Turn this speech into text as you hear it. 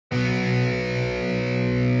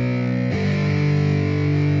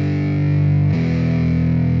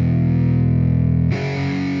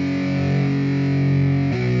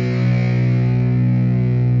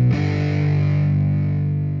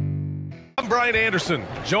right, Anderson,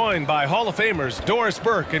 joined by Hall of Famers Doris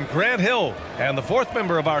Burke and Grant Hill, and the fourth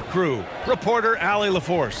member of our crew, reporter Allie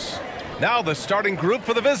LaForce. Now the starting group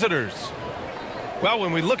for the visitors. Well,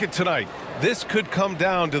 when we look at tonight, this could come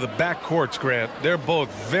down to the backcourts, Grant. They're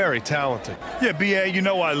both very talented. Yeah, B.A., you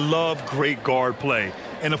know I love great guard play.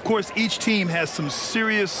 And, of course, each team has some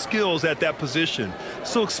serious skills at that position.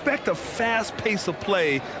 So expect a fast pace of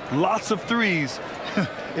play, lots of threes.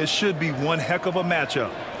 It should be one heck of a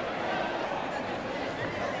matchup.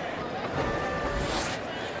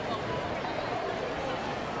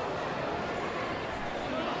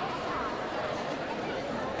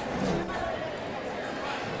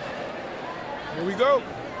 Here we go.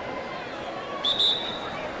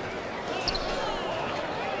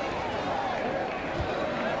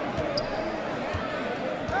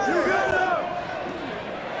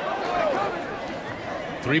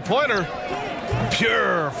 Three-pointer.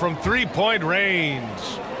 Pure from three-point range.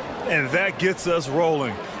 And that gets us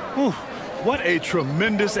rolling. Whew, what a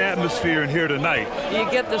tremendous atmosphere in here tonight. You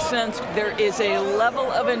get the sense there is a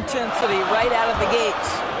level of intensity right out of the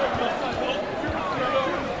gates.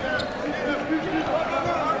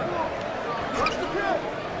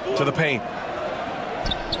 To the paint.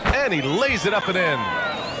 And he lays it up and in.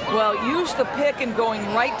 Well, use the pick and going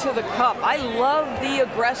right to the cup. I love the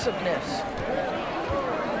aggressiveness.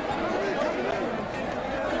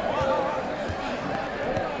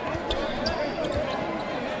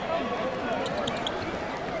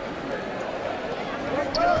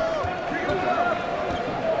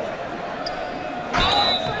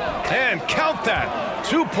 And count that.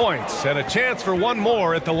 2 points and a chance for one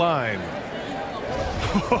more at the line.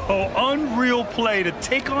 Oh, unreal play to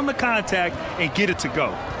take on the contact and get it to go.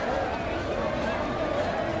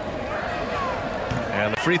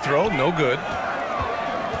 And the free throw, no good.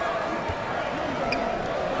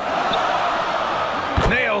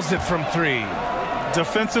 Nails it from three.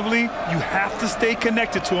 Defensively, you have to stay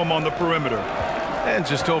connected to him on the perimeter. And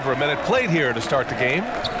just over a minute played here to start the game.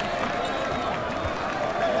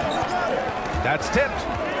 That's tipped.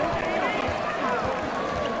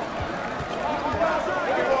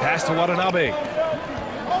 Pass to Watanabe.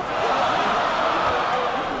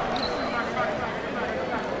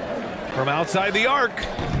 From outside the arc.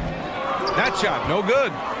 That shot, no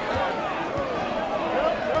good.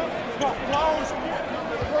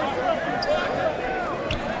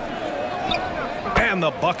 And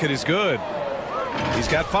the bucket is good. He's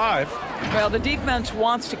got 5. Well, the defense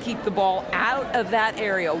wants to keep the ball out of that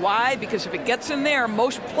area. Why? Because if it gets in there,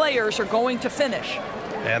 most players are going to finish.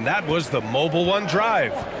 And that was the Mobile One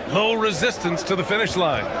drive. Low resistance to the finish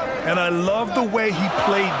line. And I love the way he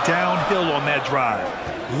played downhill on that drive.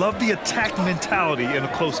 Love the attack mentality in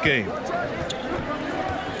a close game.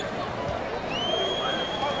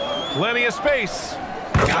 Plenty of space.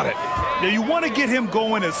 Got it. Now you want to get him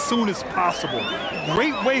going as soon as possible.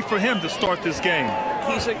 Great way for him to start this game.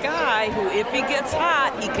 He's a guy who, if he gets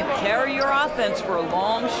hot, he can carry your offense for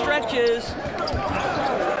long stretches.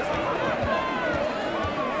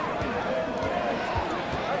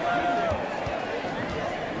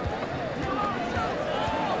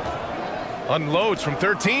 Unloads from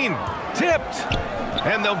 13. Tipped.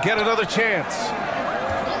 And they'll get another chance.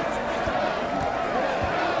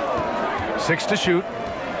 6 to shoot.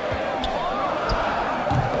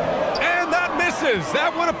 And that misses.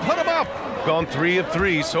 That would have put him up. Gone 3 of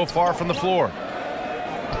 3 so far from the floor.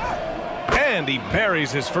 And he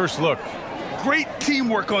buries his first look. Great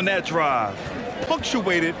teamwork on that drive.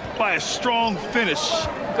 Punctuated by a strong finish.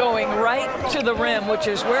 Going right to the rim, which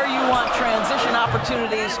is where you want transition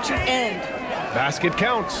opportunities to end. Basket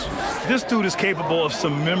counts. This dude is capable of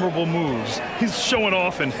some memorable moves. He's showing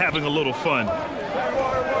off and having a little fun.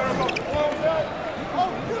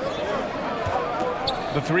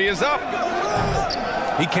 The 3 is up.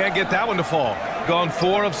 He can't get that one to fall. Gone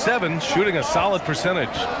 4 of 7, shooting a solid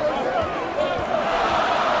percentage.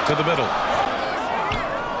 To the middle.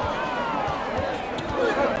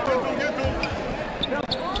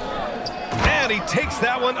 And he takes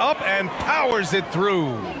that one up and powers it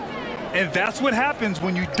through. And that's what happens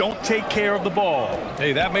when you don't take care of the ball.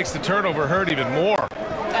 Hey, that makes the turnover hurt even more.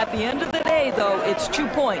 At the end of the day, though, it's 2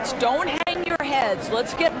 points. Don't hang your heads.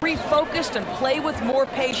 Let's get refocused and play with more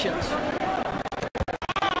patience.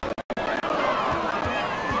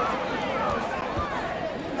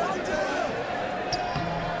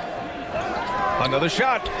 Another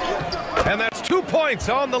shot. And that's 2 points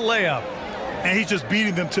on the layup. And he's just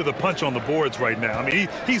beating them to the punch on the boards right now. I mean,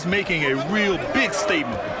 he's making a real big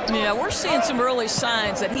statement. Yeah, we're seeing some early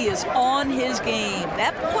signs that he is on his game.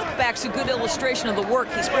 That putback's a good illustration of the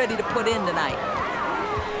work he's ready to put in tonight.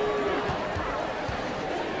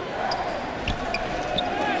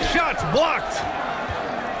 It's blocked.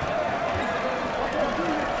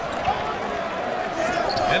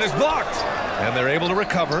 And it's blocked. And they're able to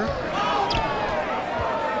recover.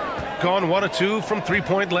 Gone 1 of 2 from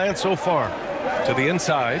three-point land so far. To the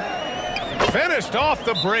inside. Finished off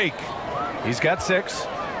the break. He's got 6.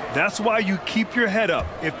 That's why you keep your head up.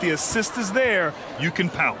 If the assist is there, you can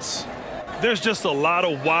pounce. There's just a lot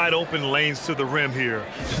of wide open lanes to the rim here.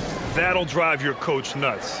 That'll drive your coach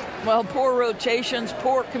nuts. Well, poor rotations,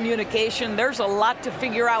 poor communication. There's a lot to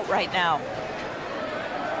figure out right now.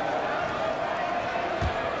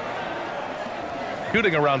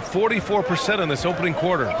 Shooting around 44% in this opening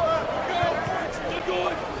quarter.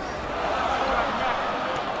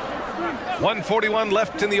 1:41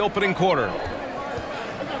 left in the opening quarter.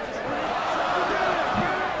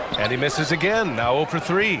 And he misses again, now 0 for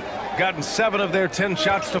 3. Gotten 7 of their 10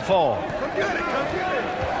 shots to fall.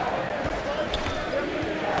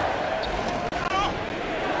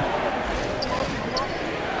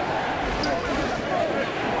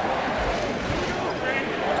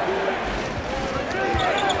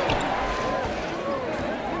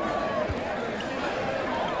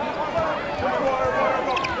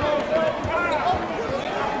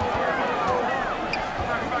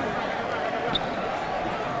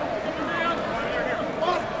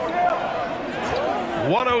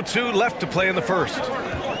 1:02 left to play in the first.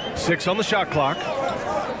 6 on the shot clock.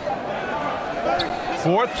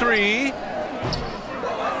 4-3.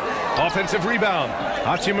 Offensive rebound.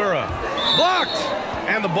 Hachimura. Blocked!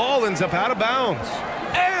 And the ball ends up out of bounds.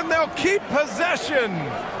 And they'll keep possession.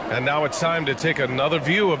 And now it's time to take another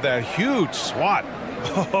view of that huge swat.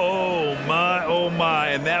 Oh my,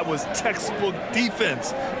 and that was textbook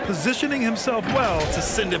defense, positioning himself well to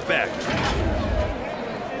send it back.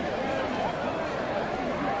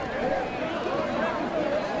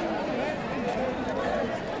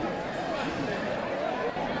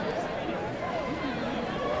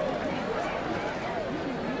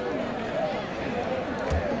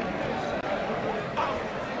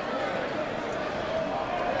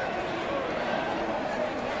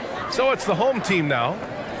 So it's the home team now.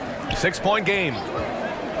 6-point game.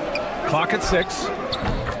 Clock at 6.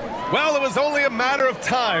 Well, it was only a matter of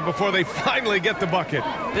time before they finally get the bucket.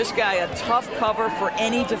 This guy, a tough cover for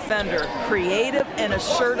any defender. Creative and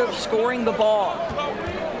assertive scoring the ball.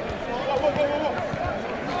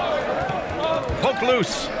 Poke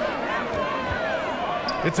loose.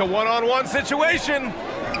 It's a one-on-one situation.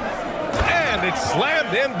 And it's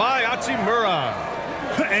slammed in by Hachimura.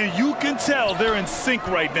 And you can tell they're in sync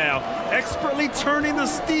right now, expertly turning the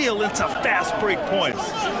steal into fast break points.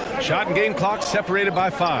 Shot and game clock separated by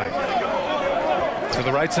 5. To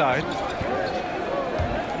the right side.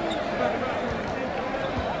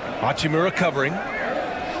 Hachimura covering.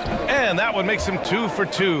 And that one makes him 2 for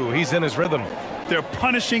 2. He's in his rhythm. They're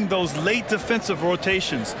punishing those late defensive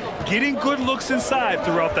rotations, getting good looks inside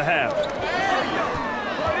throughout the half.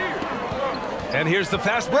 And here's the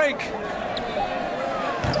fast break.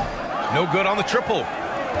 No good on the triple.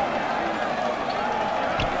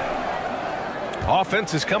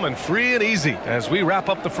 Offense is coming free and easy as we wrap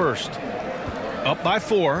up the first. Up by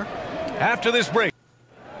 4 after this break.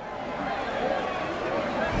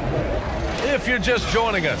 If you're just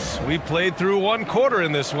joining us, we played through 1 quarter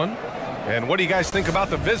in this one. And what do you guys think about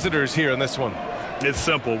the visitors here in this one? It's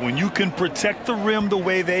simple. When you can protect the rim the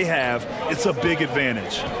way they have, it's a big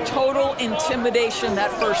advantage. Total intimidation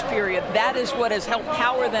that first period. That is what has helped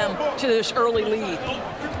power them to this early lead.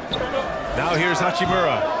 Now here's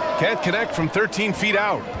Hachimura. Can't connect from 13 feet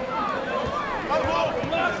out.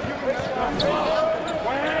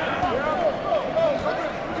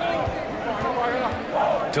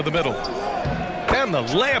 To the middle. And the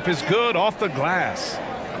layup is good off the glass.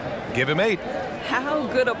 Give him 8. How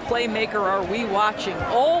good a playmaker are we watching?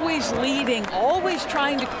 Always leading, always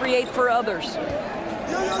trying to create for others.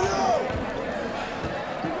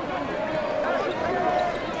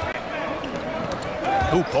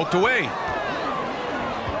 Ooh, poked away.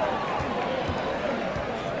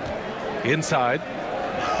 Inside.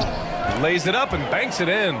 Lays it up and banks it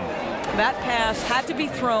in. That pass had to be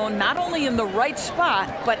thrown not only in the right spot,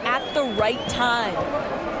 but at the right time.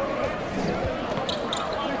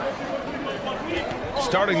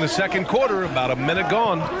 Starting the second quarter, about a minute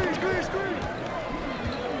gone.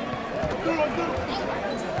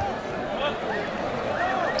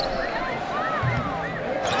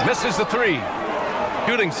 Misses the 3.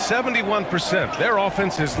 Shooting 71%. Their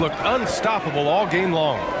offense has looked unstoppable all game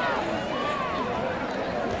long.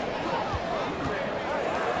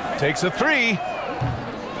 Takes a 3.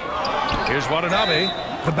 Here's Watanabe.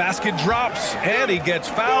 The basket drops, and he gets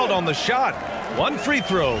fouled on the shot. 1 free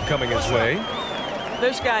throw coming his way.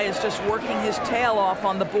 This guy is just working his tail off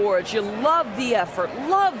on the boards. You love the effort,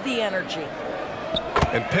 love the energy.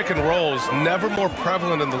 And pick and rolls never more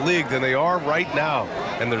prevalent in the league than they are right now.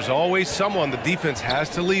 And there's always someone the defense has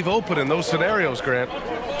to leave open in those scenarios, Grant.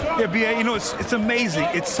 Yeah, B.A., you know, it's amazing.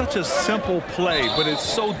 It's such a simple play, but it's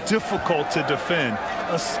so difficult to defend,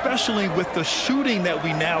 especially with the shooting that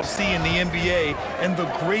we now see in the NBA and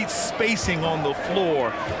the great spacing on the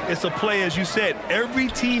floor. It's a play, as you said, every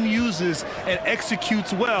team uses and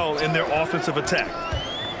executes well in their offensive attack.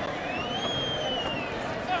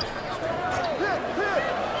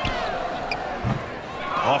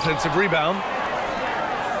 Offensive rebound.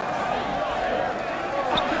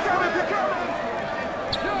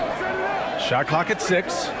 Shot clock at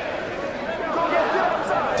 6.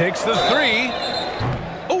 Takes the 3.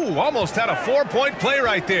 Oh, almost had a 4-point play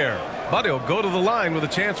right there. But he'll go to the line with a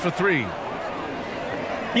chance for 3.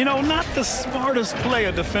 You know, not the smartest play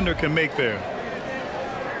a defender can make there.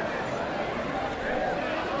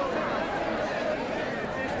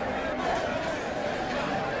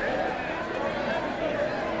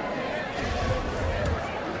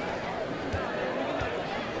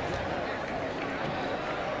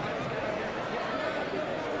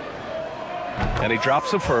 And he drops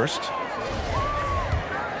the first.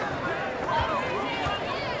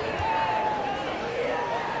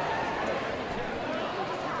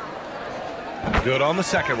 Good on the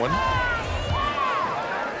second one.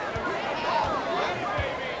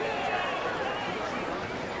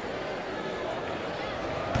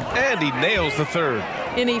 And he nails the third.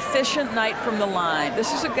 An efficient night from the line.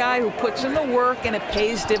 This is a guy who puts in the work and it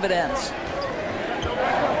pays dividends.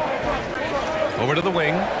 Over to the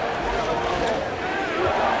wing.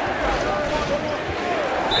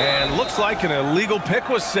 And looks like an illegal pick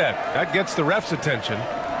was set. That gets the ref's attention.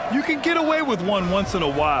 You can get away with one once in a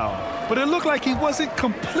while, but it looked like he wasn't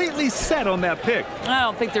completely set on that pick. I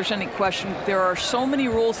don't think there's any question. There are so many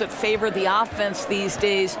rules that favor the offense these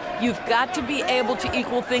days. You've got to be able to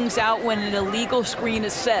equal things out when an illegal screen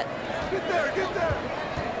is set.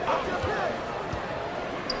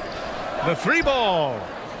 The 3 ball.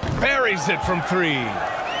 Buries it from 3.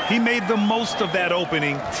 He made the most of that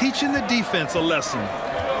opening, teaching the defense a lesson.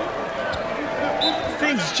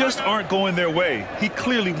 Things just aren't going their way. He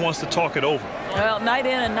clearly wants to talk it over. Well, night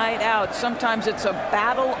in and night out, sometimes it's a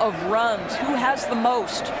battle of runs. Who has the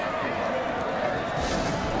most?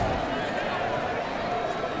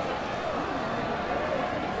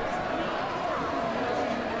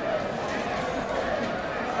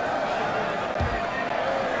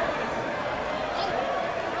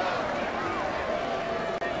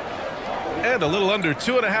 And a little under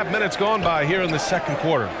 2.5 minutes gone by here in the second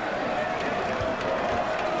quarter.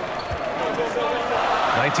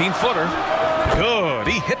 19-footer. Good.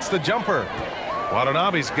 He hits the jumper.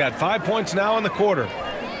 Watanabe's got 5 points now in the quarter.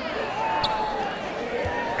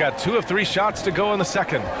 Got 2 of 3 shots to go in the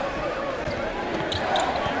second.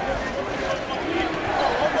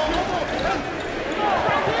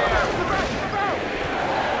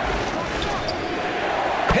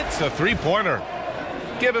 Hits the 3-pointer.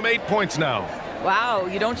 Give him 8 points now. Wow,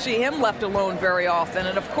 you don't see him left alone very often,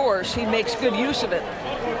 and of course, he makes good use of it.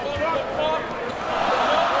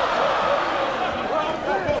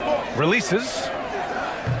 Releases.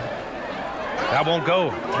 That won't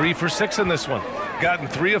go. 3 for 6 in this one. Gotten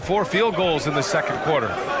 3 of 4 field goals in the second quarter.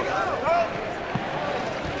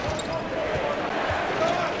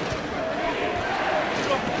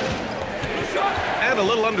 And a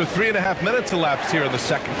little under 3.5 minutes elapsed here in the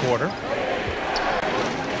second quarter.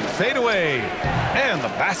 Fade away. And the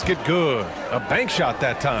basket good. A bank shot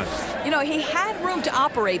that time. You know, he had room to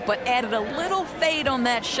operate, but added a little fade on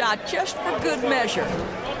that shot just for good measure.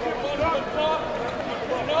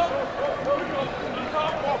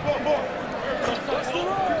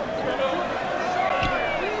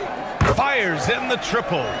 Fires in the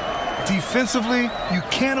triple. Defensively, you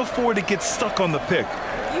can't afford to get stuck on the pick.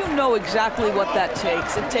 You know exactly what that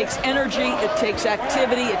takes. It takes energy, it takes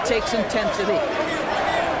activity, it takes intensity.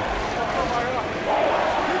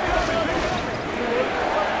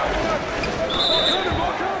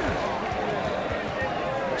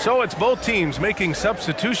 So it's both teams making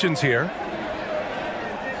substitutions here.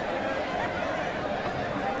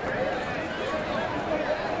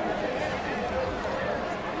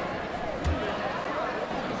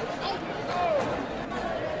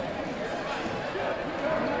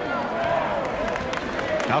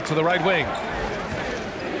 Out to the right wing.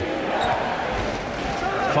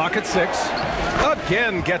 Clock at 6.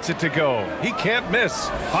 Again gets it to go. He can't miss.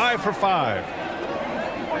 5 for 5.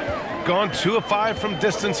 Gone 2 of 5 from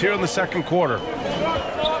distance here in the second quarter.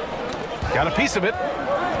 Got a piece of it.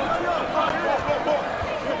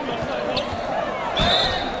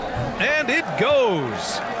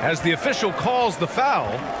 goes. As the official calls the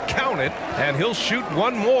foul, count it, and he'll shoot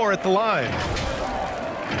one more at the line.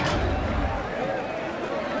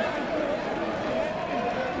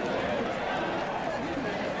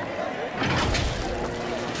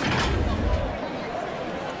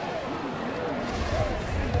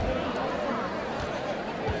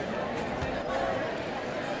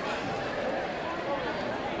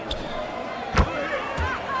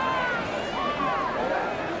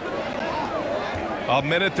 A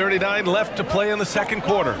minute 39 left to play in the second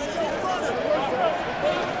quarter.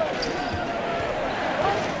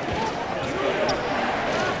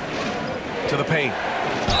 To the paint.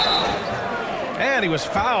 And he was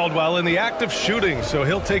fouled while in the act of shooting, so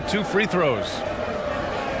he'll take 2 free throws.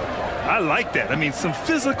 I like that. I mean, some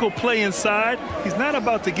physical play inside. He's not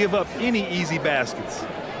about to give up any easy baskets.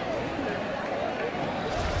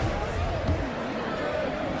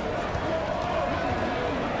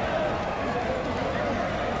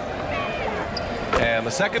 And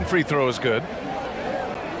the second free throw is good.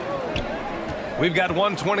 We've got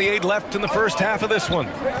 1:28 left in the first half of this one.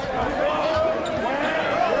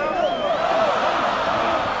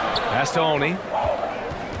 Pass to Oni.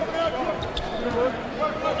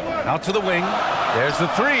 Out to the wing. There's the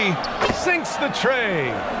three. Sinks the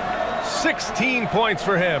tray. 16 points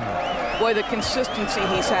for him. Boy, the consistency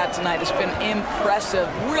he's had tonight has been impressive.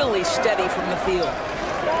 Really steady from the field.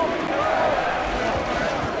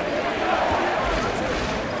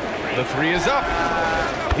 The three is up.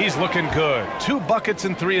 He's looking good. 2 buckets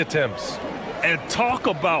in 3 attempts. And talk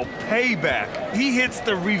about payback. He hits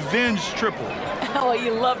the revenge triple. Oh,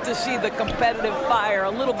 you love to see the competitive fire. A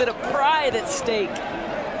little bit of pride at stake.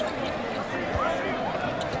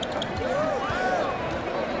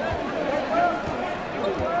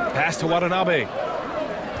 Pass to Watanabe.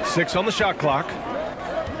 6 on the shot clock.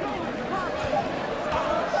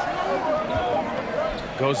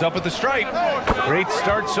 Goes up at the stripe. Great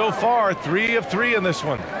start so far. 3 of 3 in this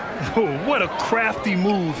one. Oh, what a crafty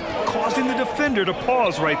move, causing the defender to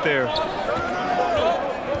pause right there.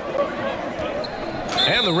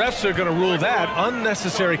 And the refs are going to rule that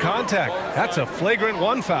unnecessary contact. That's a flagrant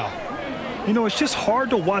 1 foul. You know, it's just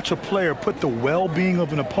hard to watch a player put the well-being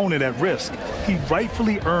of an opponent at risk. He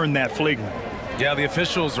rightfully earned that flagrant. Yeah, the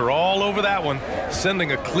officials are all over that one,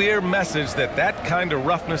 sending a clear message that that kind of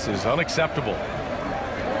roughness is unacceptable.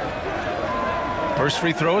 First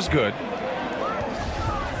free throw is good.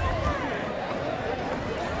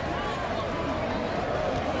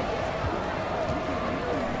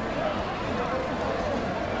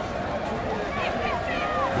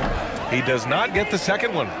 He does not get the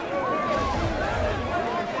second one.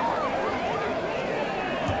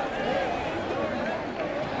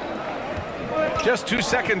 Just 2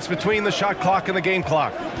 seconds between the shot clock and the game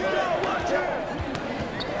clock.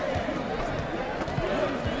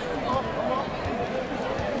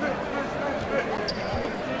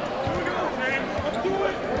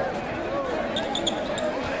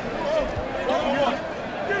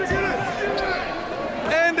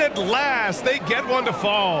 And at last, they get one to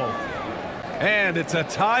fall. And it's a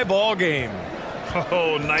tie ball game.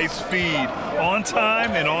 Oh, nice feed. On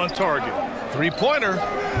time and on target. 3-pointer.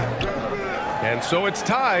 And so it's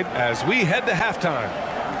tied as we head to halftime.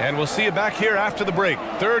 And we'll see you back here after the break.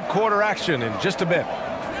 Third quarter action in just a bit.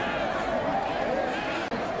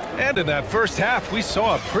 And in that first half, we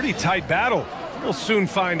saw a pretty tight battle. We'll soon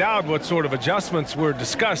find out what sort of adjustments were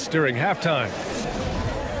discussed during halftime.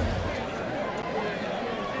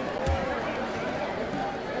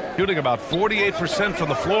 Shooting about 48% from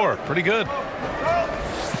the floor. Pretty good.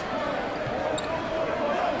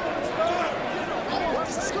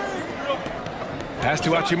 Pass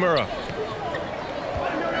to Hachimura.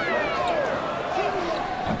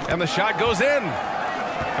 And the shot goes in.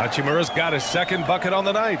 Hachimura's got his second bucket on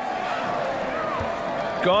the night.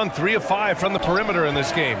 Gone 3 of 5 from the perimeter in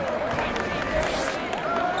this game.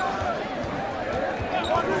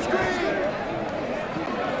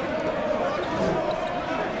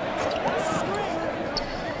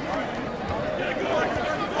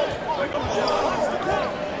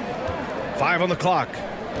 On the clock.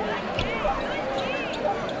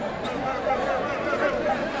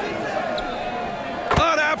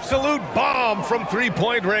 An absolute bomb from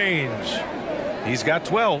 3-point range. He's got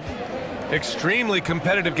 12. Extremely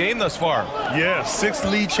competitive game thus far. Yeah, 6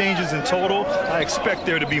 lead changes in total. I expect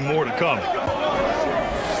there to be more to come.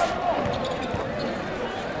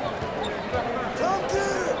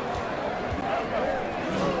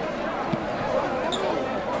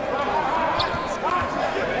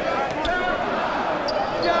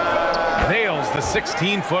 Nails the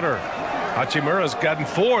 16-footer. Hachimura's gotten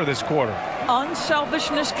 4 this quarter.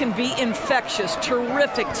 Unselfishness can be infectious.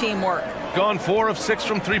 Terrific teamwork. Gone 4 of 6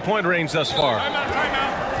 from three-point range thus far. Timeout.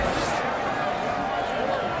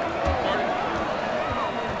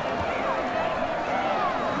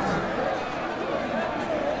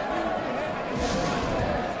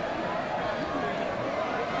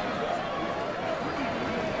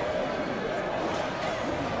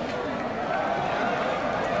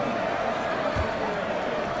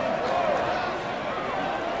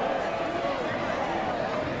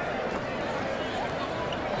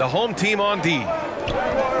 The home team on D.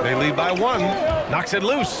 They lead by 1. Knocks it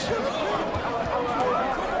loose.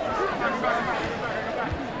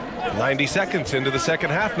 90 seconds into the second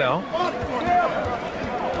half now.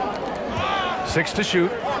 6 to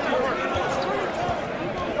shoot.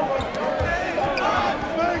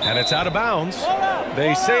 And it's out of bounds.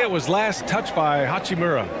 They say it was last touched by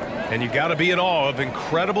Hachimura. And you got to be in awe of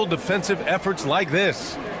incredible defensive efforts like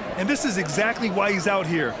this. And this is exactly why he's out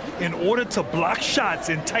here, in order to block shots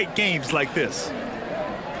in tight games like this.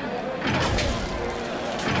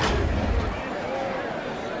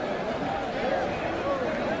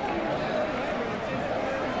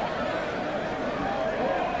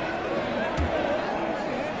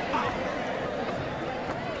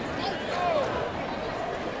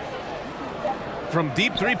 From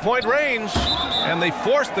deep three-point range, and they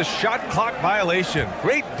forced the shot clock violation.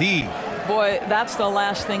 Great D. Boy, that's the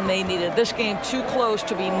last thing they needed. This game too close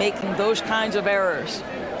to be making those kinds of errors.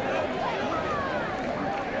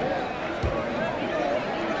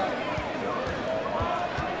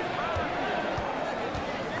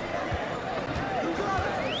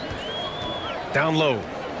 Down low.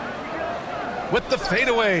 With the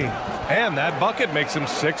fadeaway. And that bucket makes him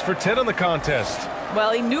 6 for 10 in the contest.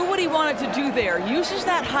 Well, he knew what he wanted to do there. Uses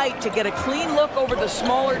that height to get a clean look over the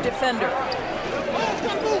smaller defender.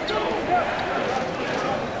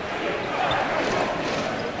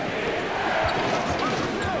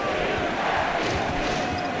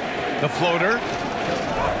 The floater.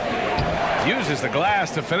 Uses the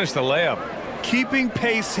glass to finish the layup. Keeping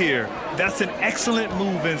pace here. That's an excellent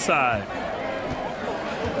move inside.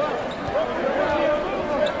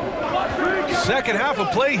 Second half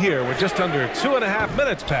of play here with just under 2.5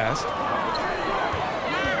 minutes passed.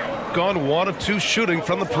 Gone 1 of 2 shooting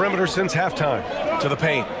from the perimeter since halftime. To the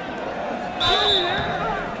paint.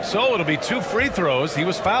 So it'll be 2 free throws. He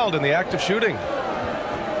was fouled in the act of shooting.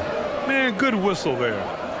 Man, good whistle there.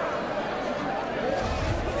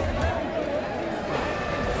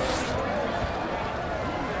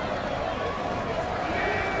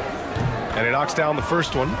 And he knocks down the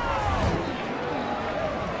first one.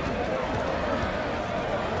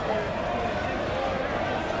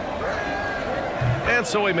 And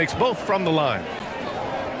so he makes both from the line.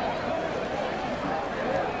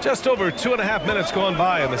 Just over 2.5 minutes gone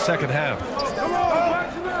by in the second half. Come on,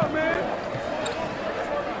 watch him out, man.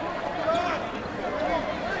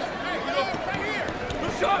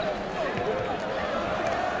 Good shot.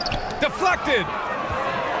 Deflected.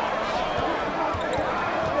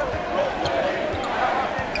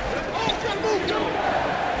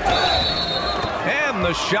 And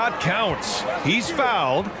the shot counts. He's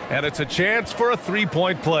fouled, and it's a chance for a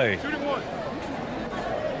three-point play.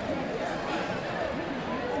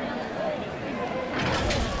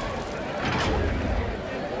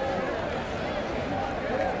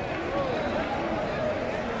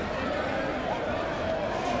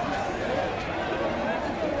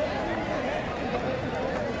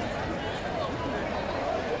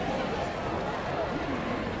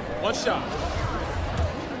 One shot.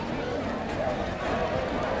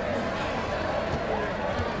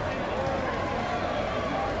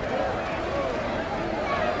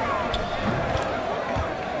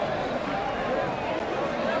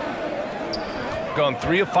 Gone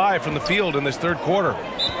 3 of 5 from the field in this third quarter.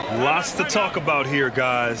 Lots to talk about here,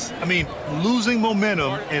 guys. I mean, losing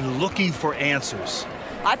momentum and looking for answers.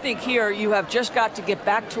 I think here you have just got to get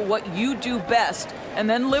back to what you do best and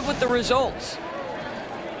then live with the results.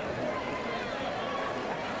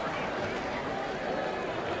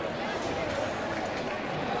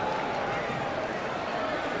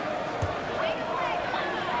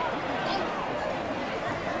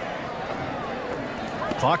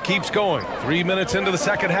 Clock keeps going. 3 minutes into the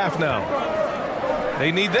second half now.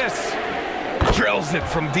 They need this. Drills it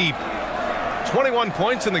from deep. 21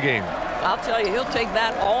 points in the game. I'll tell you, he'll take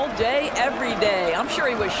that all day, every day. I'm sure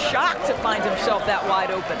he was shocked to find himself that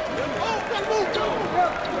wide open.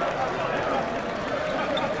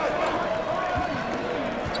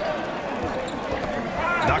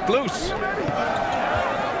 Knocked loose.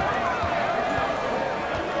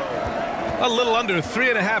 A little under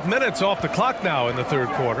 3.5 minutes off the clock now in the third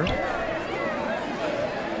quarter.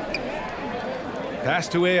 Pass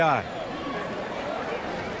to AI.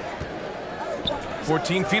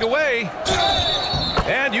 14 feet away.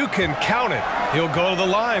 And you can count it. He'll go to the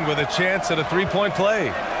line with a chance at a three-point play.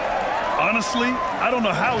 Honestly, I don't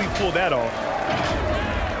know how he pulled that off.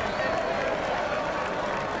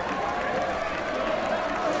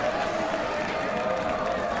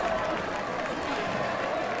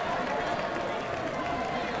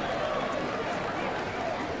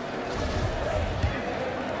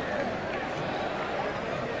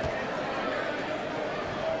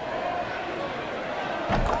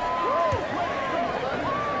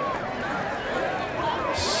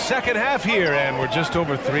 Second half here, and we're just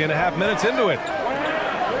over 3.5 minutes into it.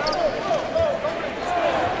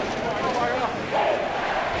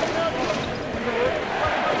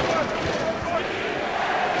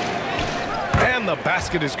 And the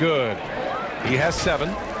basket is good. He has 7.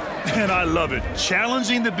 And I love it.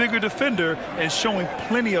 Challenging the bigger defender and showing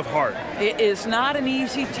plenty of heart. It is not an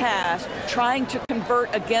easy task trying to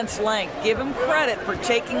convert against length. Give him credit for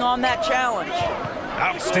taking on that challenge.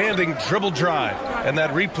 Outstanding dribble drive. And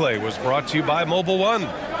that replay was brought to you by Mobile One.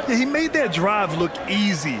 Yeah, he made that drive look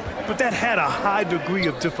easy, but that had a high degree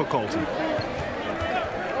of difficulty.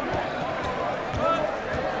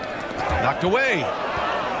 Knocked away.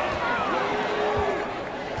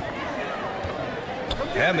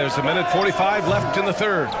 And there's 1:45 left in the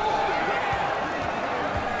third.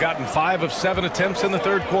 Gotten 5 of 7 attempts in the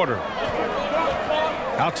third quarter.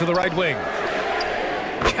 Out to the right wing.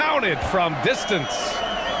 Counted from distance.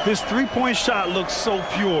 His three-point shot looks so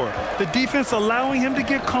pure. The defense allowing him to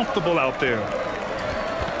get comfortable out there.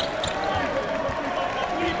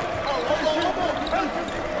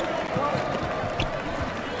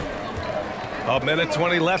 A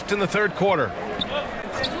 1:20 left in the third quarter.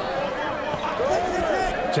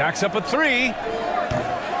 Jacks up a 3.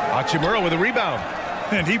 Hachimura with a rebound.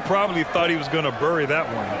 And he probably thought he was going to bury that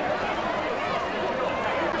one.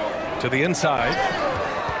 To the inside.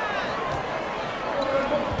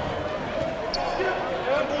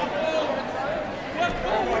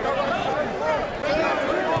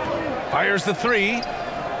 Fires the 3.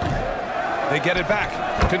 They get it back.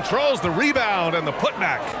 Controls the rebound and the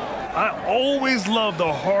putback. I always love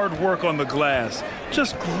the hard work on the glass.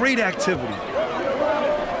 Just great activity.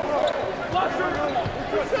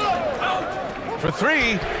 For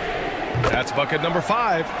 3. That's bucket number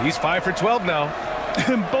 5. He's 5 for 12 now.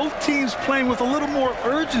 And both teams playing with a little more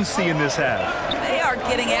urgency in this half. They are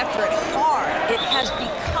getting after it hard. It has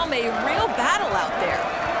become a real battle out there.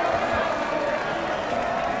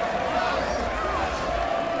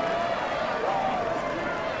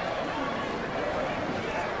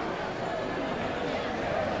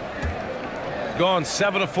 Gone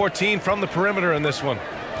 7 of 14 from the perimeter in this one.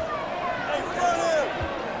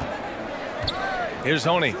 Here's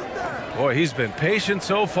Oni. Boy, he's been patient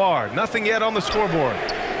so far. Nothing yet on the scoreboard.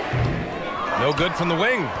 No good from the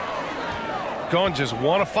wing. Gone just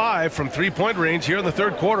 1 of 5 from three-point range here in the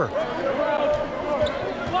third quarter.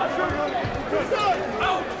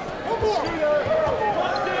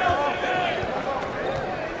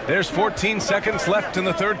 There's 14 seconds left in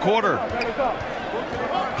the third quarter.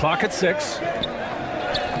 Clock at 6.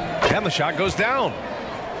 And the shot goes down.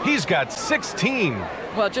 He's got 16.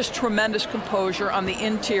 Well, just tremendous composure on the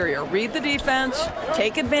interior. Read the defense,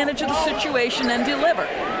 take advantage of the situation, and deliver.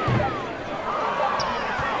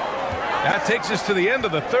 That takes us to the end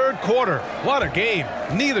of the third quarter. What a game.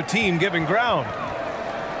 Neither team giving ground.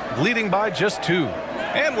 Leading by just 2.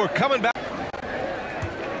 And we're coming back.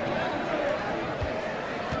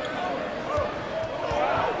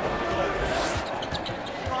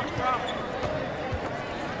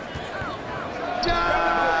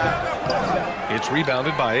 It's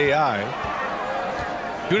rebounded by AI.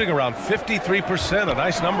 Shooting around 53%, a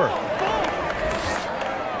nice number.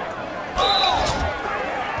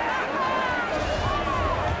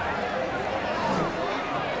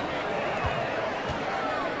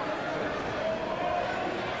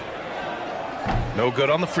 No good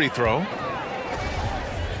on the free throw.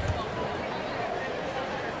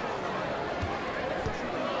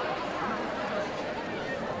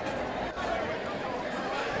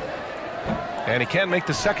 And he can't make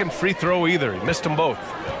the second free throw either. He missed them both.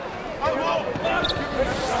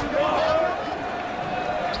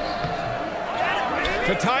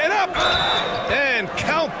 To tie it up and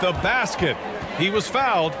count the basket. He was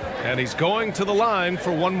fouled, and he's going to the line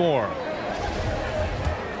for one more.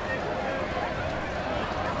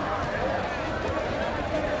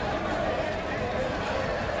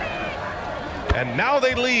 And now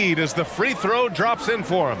they lead as the free throw drops in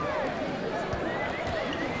for him.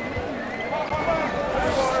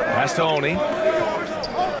 Pass to Oni.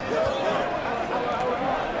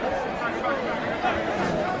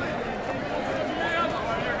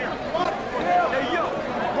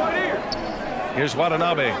 Here's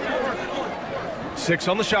Watanabe. 6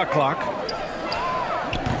 on the shot clock.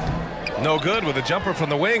 No good with a jumper from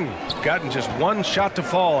the wing. Gotten just 1 shot to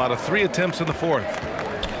fall out of 3 attempts in the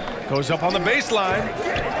 4th. Goes up on the baseline.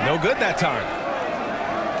 No good that time.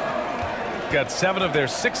 Got 7 of their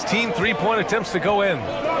 16 3-point attempts to go in.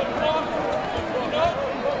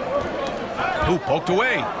 Ooh, poked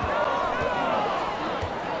away.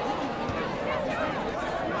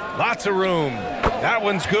 Lots of room. That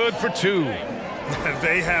one's good for 2.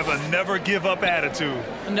 They have a never-give-up attitude.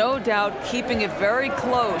 No doubt, keeping it very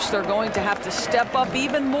close. They're going to have to step up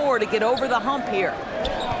even more to get over the hump here.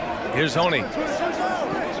 Here's Honey.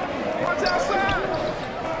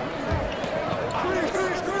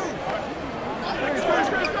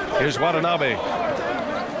 Here's Watanabe.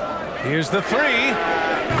 Here's the 3.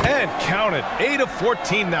 And count it. 8 of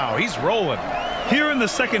 14 now. He's rolling. Here in the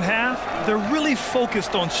second half, they're really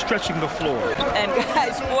focused on stretching the floor. And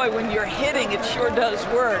guys, boy, when you're hitting, it sure does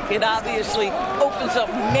work. It obviously opens up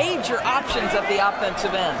major options at the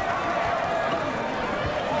offensive end.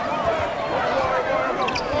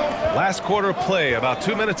 Last quarter of play, about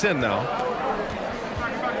 2 minutes in now.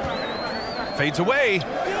 Fades away.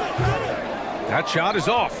 That shot is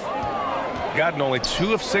off. Gotten only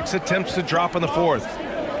 2 of 6 attempts to drop in the 4th.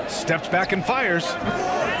 Steps back and fires.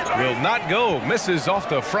 Will not go. Misses off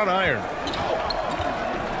the front iron.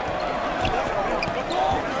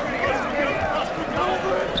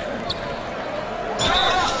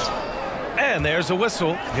 And there's a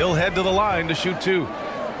whistle. He'll head to the line to shoot 2.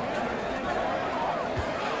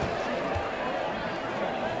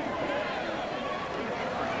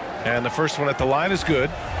 And the first one at the line is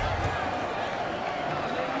good.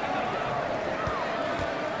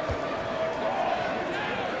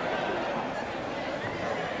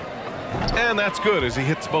 And that's good as he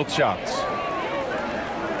hits both shots.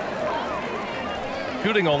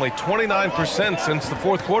 Shooting only 29% since the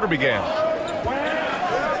 4th quarter began.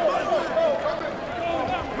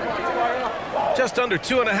 Just under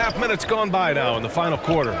 2.5 minutes gone by now in the final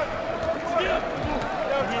quarter.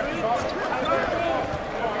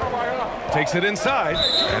 Takes it inside,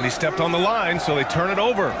 and he stepped on the line, so they turn it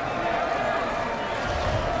over.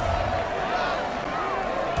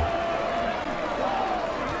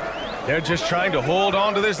 They're just trying to hold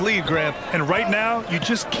on to this lead, Grant. And right now, you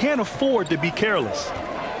just can't afford to be careless.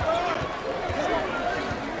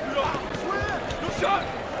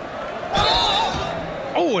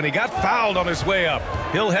 Oh, and he got fouled on his way up.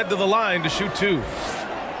 He'll head to the line to shoot 2.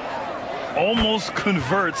 Almost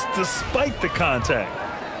converts despite the contact.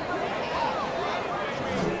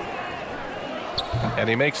 And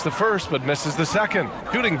he makes the first, but misses the second.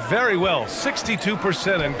 Shooting very well,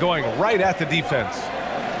 62%, and going right at the defense.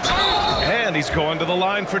 And he's going to the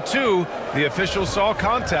line for 2. The official saw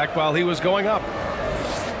contact while he was going up.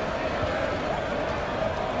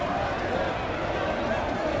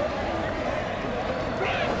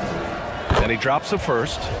 And he drops the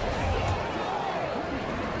first.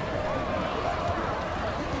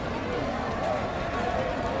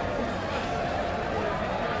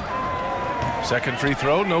 Second free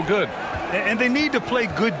throw, no good. And they need to play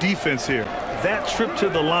good defense here. That trip to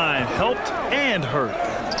the line helped and hurt.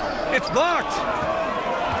 It's blocked.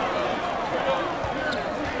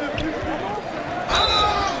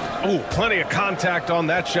 Oh, plenty of contact on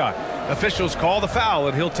that shot. Officials call the foul,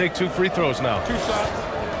 and he'll take 2 free throws now. 2 shots.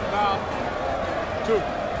 Foul.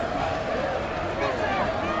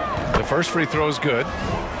 2. The first free throw is good.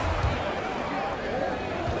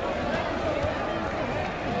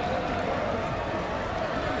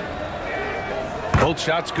 Both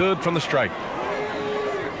shots good from the strike.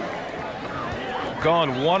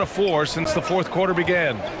 Gone 1 of 4 since the 4th quarter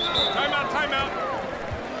began. Timeout, timeout.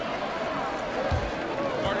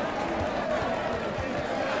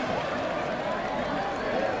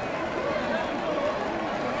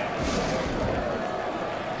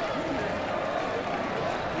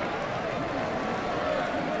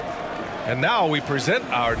 And now we present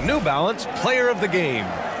our New Balance Player of the Game.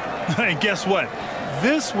 And guess what?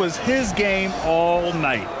 This was his game all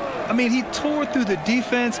night. I mean, he tore through the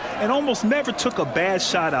defense and almost never took a bad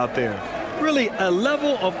shot out there. Really, a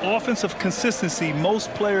level of offensive consistency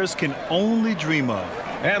most players can only dream of.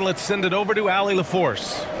 And let's send it over to Allie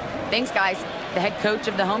LaForce. Thanks, guys. The head coach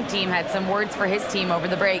of the home team had some words for his team over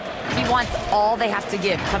the break. He wants all they have to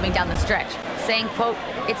give coming down the stretch, saying, quote,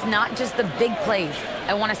 "It's not just the big plays.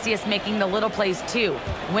 I want to see us making the little plays too,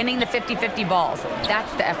 winning the 50-50 balls.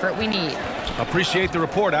 That's the effort we need." Appreciate the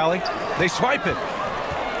report, Allie. They swipe it.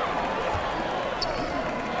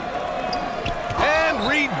 And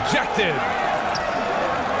rejected.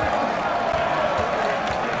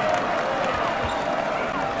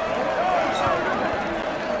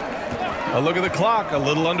 A look at the clock. A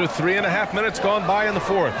little under 3.5 minutes gone by in the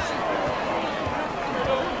fourth.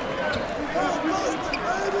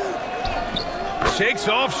 Shakes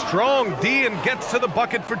off strong D and gets to the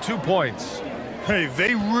bucket for 2 points. Hey,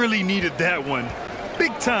 they really needed that one.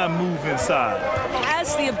 Big time move inside.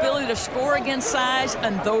 Has the ability to score against size,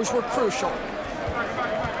 and those were crucial.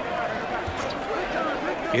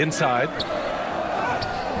 Inside.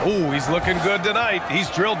 Oh, he's looking good tonight. He's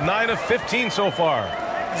drilled 9 of 15 so far.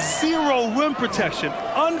 Zero rim protection.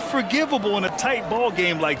 Unforgivable in a tight ball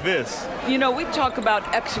game like this. You know, we talk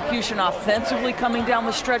about execution offensively coming down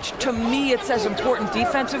the stretch. To me, it's as important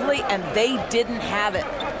defensively, and they didn't have it.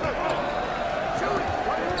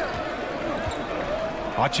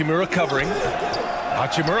 Hachimura covering.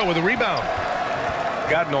 Hachimura with a rebound.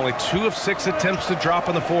 Gotten only 2 of 6 attempts to drop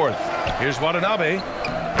in the fourth. Here's Watanabe.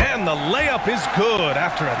 And the layup is good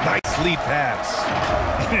after a nice lead pass.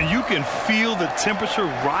 You can feel the temperature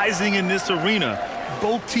rising in this arena.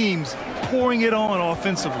 Both teams pouring it on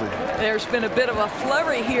offensively. There's been a bit of a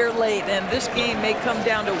flurry here late, and this game may come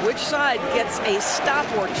down to which side gets a stop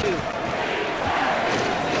or two.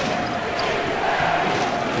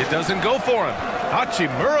 It doesn't go for him.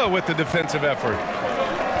 Hachimura with the defensive effort.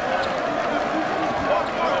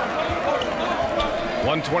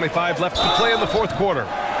 1:25 left to play in the fourth quarter.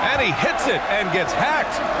 And he hits it and gets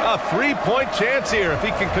hacked. A 3-point chance here if he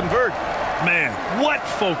can convert. Man, what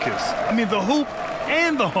focus. I mean, the hoop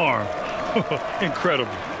and the harm.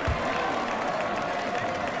 Incredible.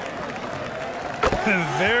 And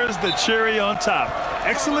there's the cherry on top.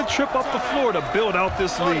 Excellent trip up the floor to build out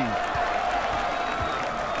this lead.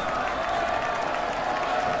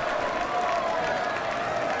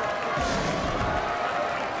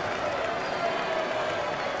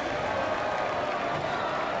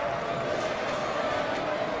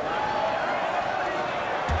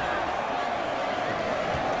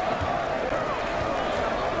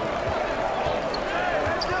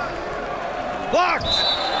 Blocked!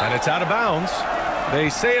 And it's out of bounds. They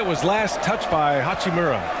say it was last touched by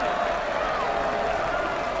Hachimura.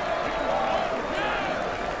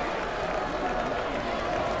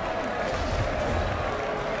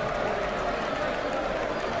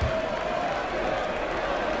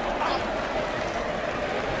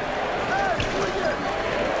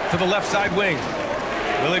 To the left side wing.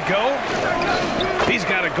 Will it go? He's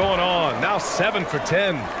got it going on. Now 7 for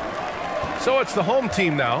 10. So it's the home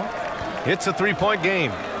team now. It's a 3-point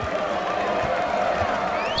game.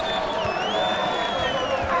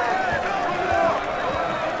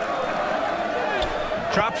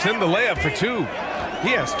 Drops in the layup for 2.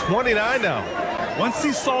 He has 29 now. Once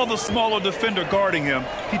he saw the smaller defender guarding him,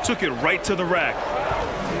 he took it right to the rack.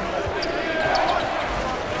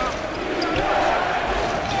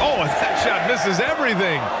 Oh, and that shot misses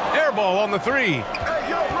everything. Air ball on the 3.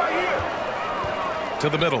 To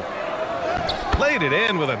the middle. Laid it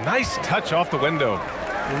in with a nice touch off the window.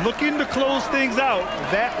 Looking to close things out.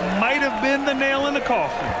 That might have been the nail in the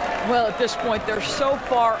coffin. Well, at this point, they're so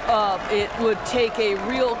far up, it would take a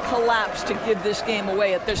real collapse to give this game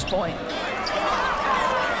away at this point.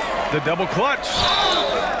 The double clutch.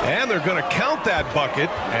 And they're going to count that bucket,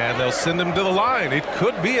 and they'll send him to the line. It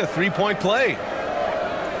could be a 3-point play.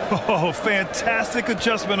 Oh, fantastic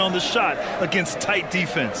adjustment on the shot against tight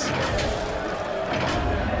defense.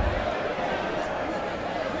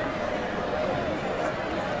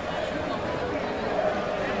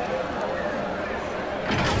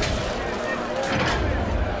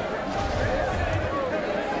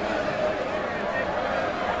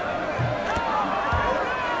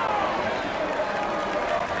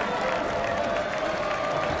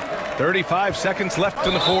 .35 seconds left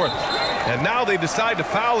in the fourth. And now they decide to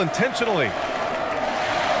foul intentionally.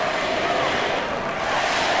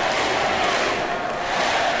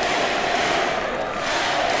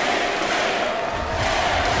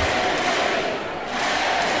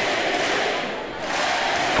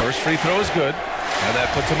 First free throw is good, and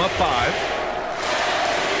that puts him up 5.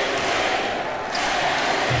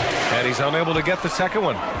 And he's unable to get the second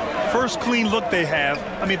one. First clean look they have.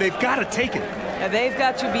 I mean, they've got to take it. And they've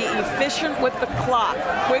got to be efficient with the clock.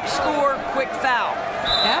 Quick score, quick foul.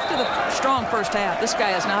 After the strong first half, this guy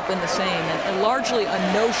has not been the same, and largely a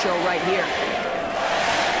no-show right here.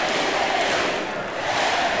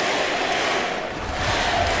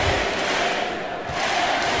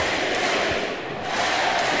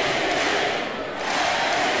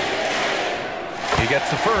 He gets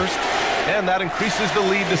the first, and that increases the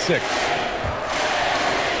lead to 6.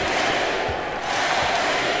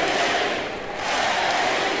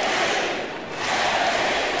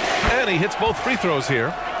 And he hits both free throws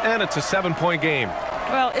here, and it's a 7-point game.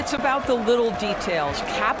 Well, it's about the little details.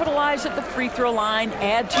 Capitalize at the free throw line,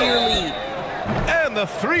 add to your lead. And the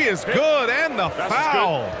three is good, and the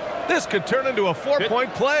foul. This could turn into a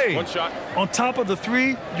 4-point play. One shot. On top of the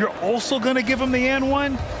three, you're also going to give him the and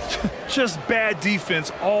one? Just bad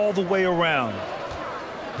defense all the way around.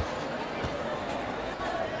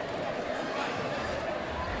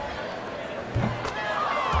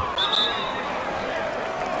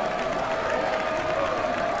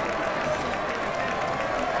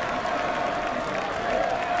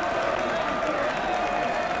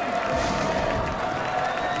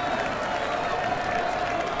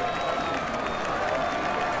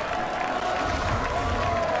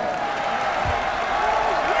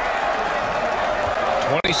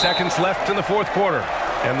 Seconds left in the fourth quarter,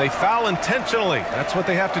 and they foul intentionally. That's what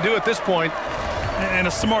they have to do at this point. And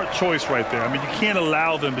a smart choice right there. I mean, you can't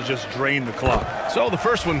allow them to just drain the clock. So the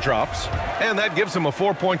first one drops, and that gives them a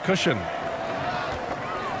 4-point cushion.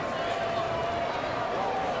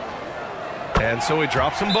 And so he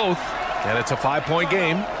drops them both, and it's a 5-point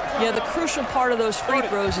game. Yeah, the crucial part of those free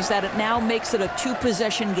throws is that it now makes it a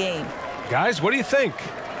 2-possession game. Guys, what do you think?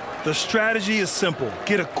 The strategy is simple.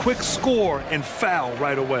 Get a quick score and foul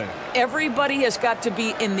right away. Everybody has got to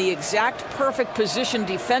be in the exact perfect position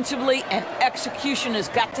defensively, and execution has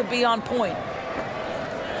got to be on point.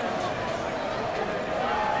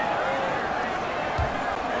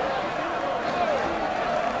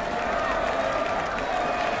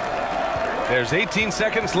 There's 18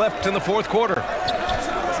 seconds left in the fourth quarter.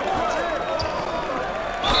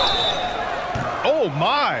 Oh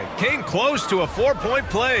my, came close to a 4-point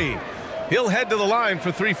play. He'll head to the line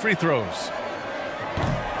for 3 free throws.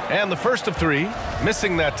 And the first of 3,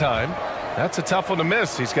 missing that time. That's a tough one to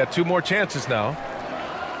miss. He's got 2 more chances now.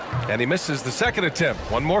 And he misses the second attempt.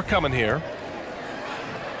 1 more coming here.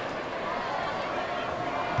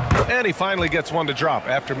 And he finally gets 1 to drop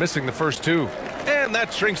after missing the first 2. And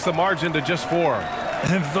that shrinks the margin to just 4.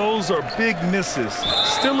 And those are big misses.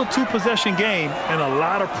 Still a 2-possession game and a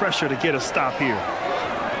lot of pressure to get a stop here.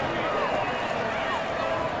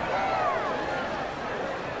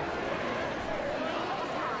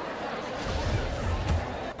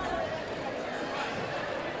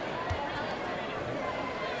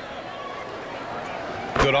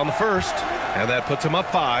 Good on the first, and that puts him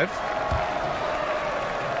up 5.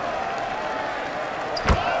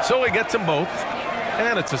 So he gets them both,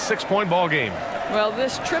 and it's a 6-point ball game. Well,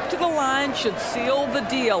 this trip to the line should seal the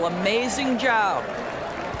deal. Amazing job.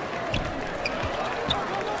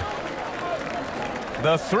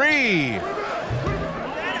 The 3.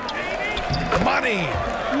 Money.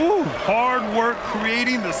 Woo, hard work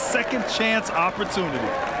creating the second chance opportunity.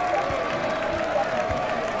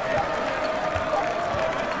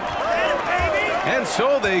 And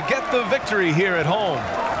so they get the victory here at home.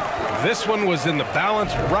 This one was in the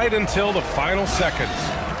balance right until the final seconds.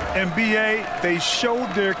 And BA, they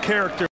showed their character.